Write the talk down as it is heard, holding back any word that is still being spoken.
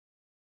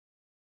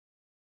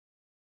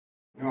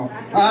No.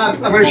 I'm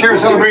going to share a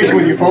celebration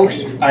with you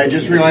folks. I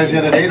just realized the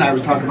other day, and I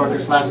was talking about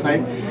this last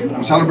night,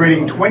 I'm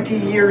celebrating 20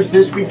 years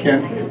this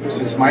weekend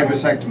since my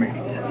vasectomy.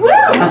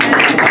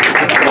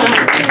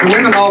 The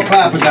women all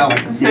clap with that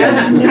one.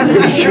 Yes,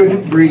 we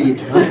shouldn't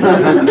breed.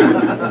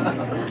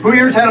 Who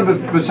here's had a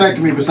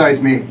vasectomy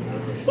besides me?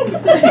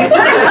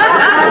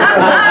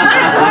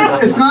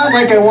 It's not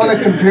like I want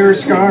to compare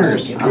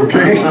scars,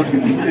 okay?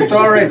 It's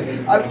all right.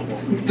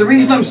 The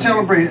reason I'm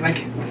celebrating,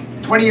 like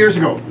 20 years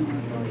ago,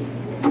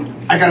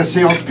 I got a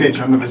sales pitch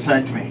on the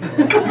vasectomy.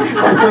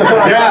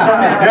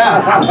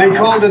 Yeah. They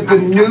called it the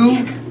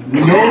new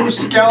no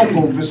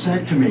scalpel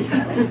vasectomy,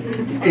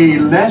 a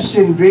less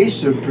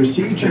invasive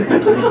procedure.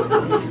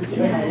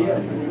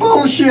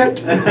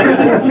 Bullshit.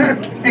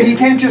 And you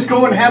can't just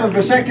go and have a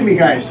vasectomy,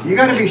 guys. You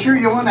got to be sure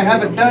you want to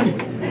have it done.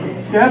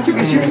 You have to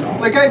be serious.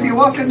 Like I'd be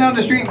walking down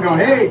the street and go,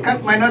 hey,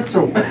 cut my nuts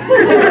open.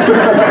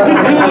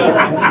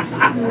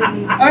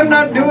 I'm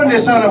not doing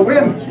this on a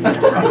whim.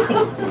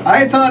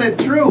 I thought it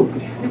through.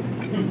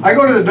 I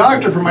go to the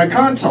doctor for my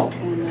consult,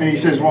 and he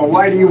says, well,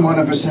 why do you want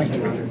a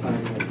vasectomy?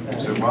 I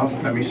said, well,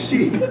 let me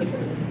see.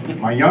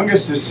 My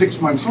youngest is 6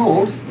 months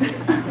old.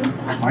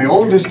 My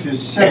oldest is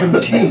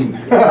 17.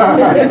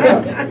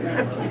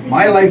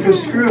 My life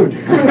is screwed.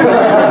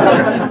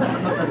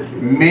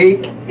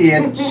 Make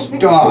it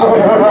stop.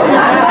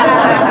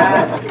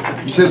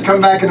 He says,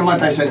 come back in a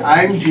month. I said,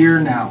 I'm here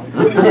now.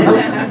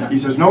 He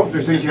says, nope,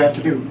 there's things you have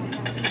to do.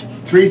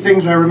 3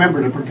 things I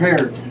remember to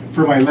prepare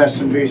for my less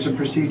invasive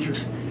procedure.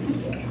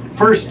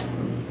 First,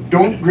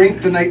 don't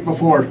drink the night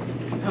before.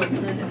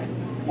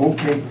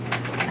 Okay.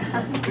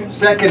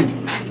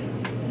 Second,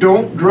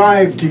 don't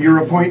drive to your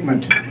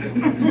appointment.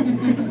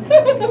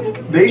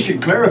 They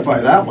should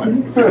clarify that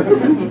one.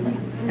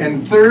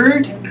 And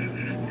third,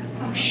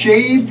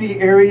 shave the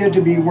area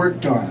to be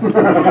worked on.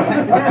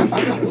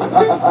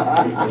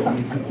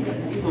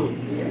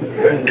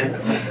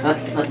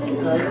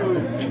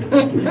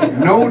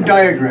 No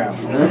diagram.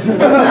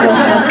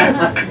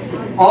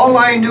 All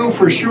I knew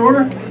for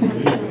sure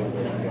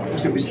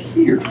was it was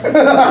here.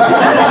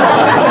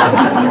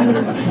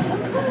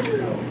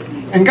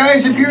 And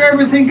guys, if you're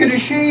ever thinking of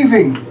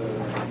shaving,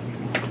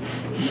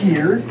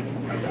 here,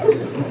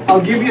 I'll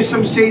give you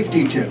some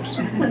safety tips.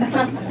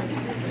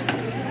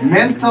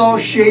 Menthol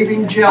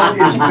shaving gel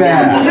is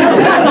bad.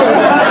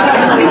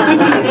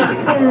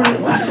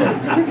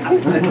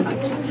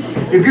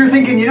 If you're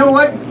thinking, you know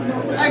what?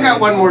 I got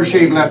one more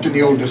shave left in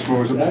the old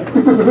disposable.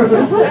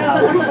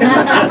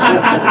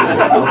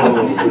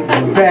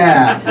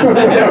 Bad.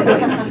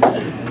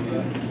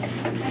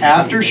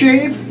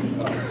 Aftershave?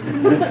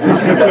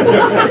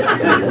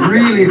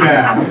 Really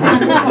bad.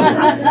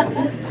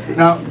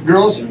 Now,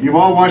 girls, you've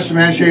all watched a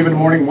man shave in the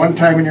morning one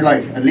time in your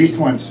life, at least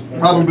once.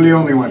 Probably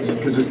only once,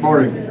 because it's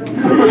boring.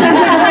 But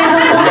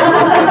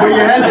you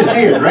had to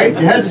see it, right?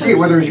 You had to see it,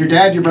 whether it was your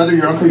dad, your brother,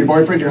 your uncle, your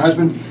boyfriend, your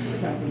husband,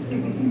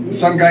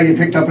 some guy you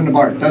picked up in the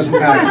bar. Doesn't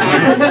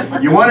matter.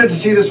 You wanted to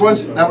see this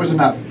once, that was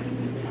enough.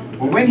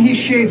 But when he's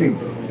shaving,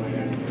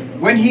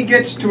 when he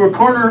gets to a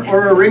corner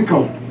or a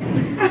wrinkle,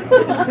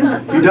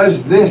 he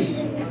does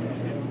this.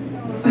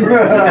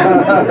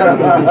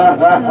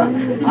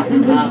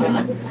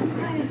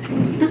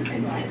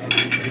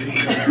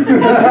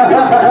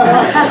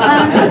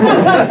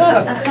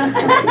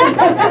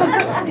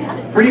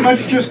 Pretty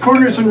much just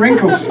corners and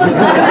wrinkles.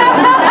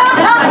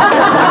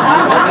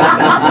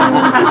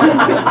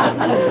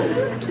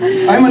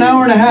 I'm an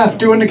hour and a half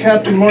doing the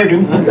Captain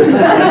Morgan.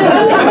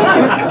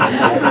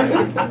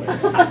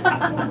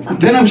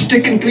 Then I'm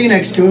sticking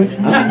Kleenex to it.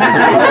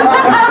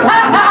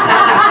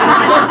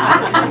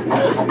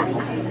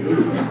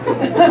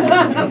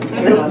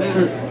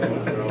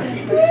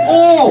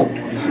 Oh!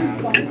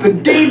 The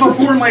day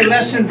before my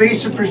less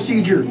invasive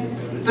procedure,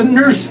 the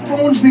nurse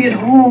phones me at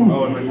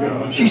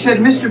home. She said,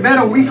 Mr.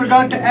 Beddow, we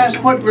forgot to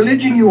ask what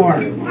religion you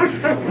are.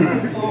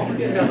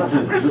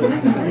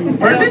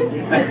 Pardon?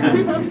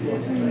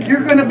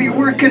 You're going to be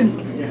working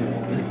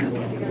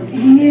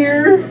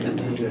here?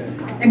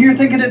 And you're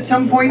thinking at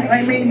some point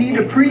I may need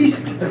a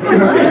priest?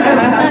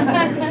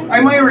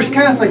 I'm Irish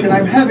Catholic and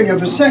I'm having a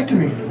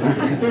vasectomy.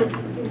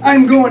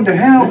 I'm going to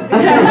hell.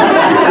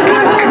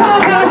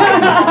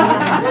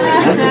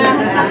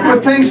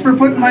 But thanks for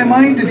putting my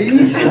mind at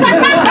ease.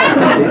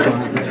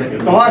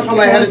 The hospital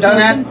I had it done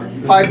at,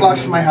 5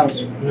 blocks from my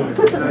house.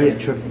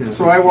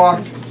 So I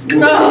walked.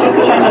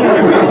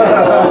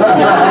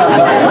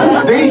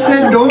 They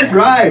said don't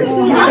drive.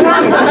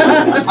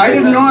 I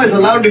didn't know I was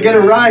allowed to get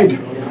a ride.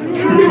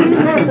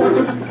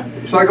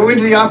 So I go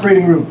into the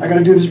operating room. I got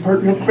to do this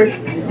part real quick.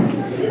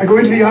 I go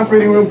into the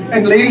operating room,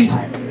 and ladies,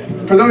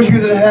 for those of you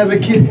that have a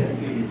kid,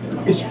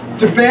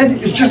 the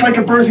bed is just like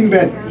a birthing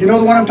bed. You know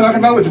the one I'm talking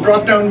about, with the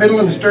drop down middle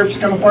and the stirrups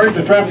come apart,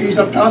 the trapeze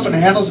up top and the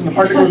handles and the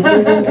part that goes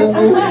woo, woo, woo,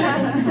 woo.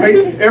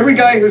 Right? Every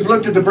guy who's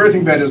looked at the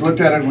birthing bed has looked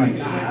at it and went.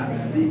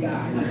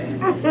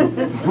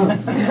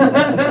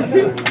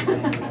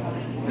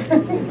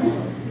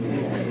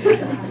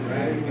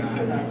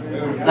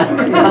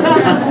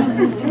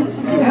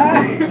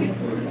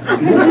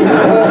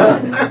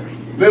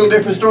 Little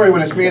different story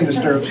when it's me in the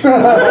stirrups.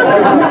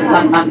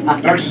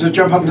 Doctor says,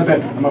 jump up in the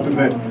bed. I'm up in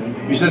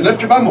bed. He says, lift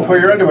your bum, we'll pull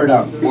your underwear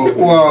down.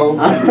 Whoa.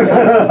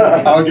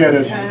 I'll get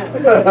it.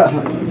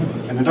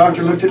 And the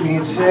doctor looked at me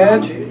and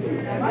said,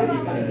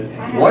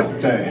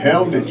 what the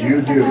hell did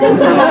you do? I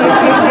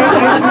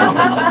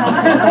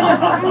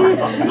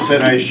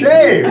said, I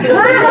shaved.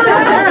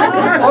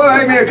 Oh,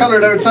 I may have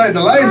colored outside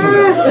the lines a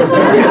little.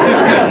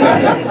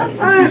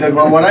 He said,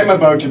 well, what I'm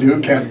about to do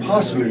can't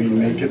possibly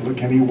make it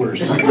look any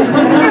worse.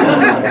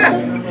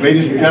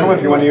 Ladies and gentlemen,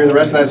 if you want to hear the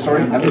rest of that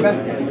story, have a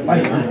bet.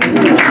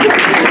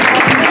 Bye.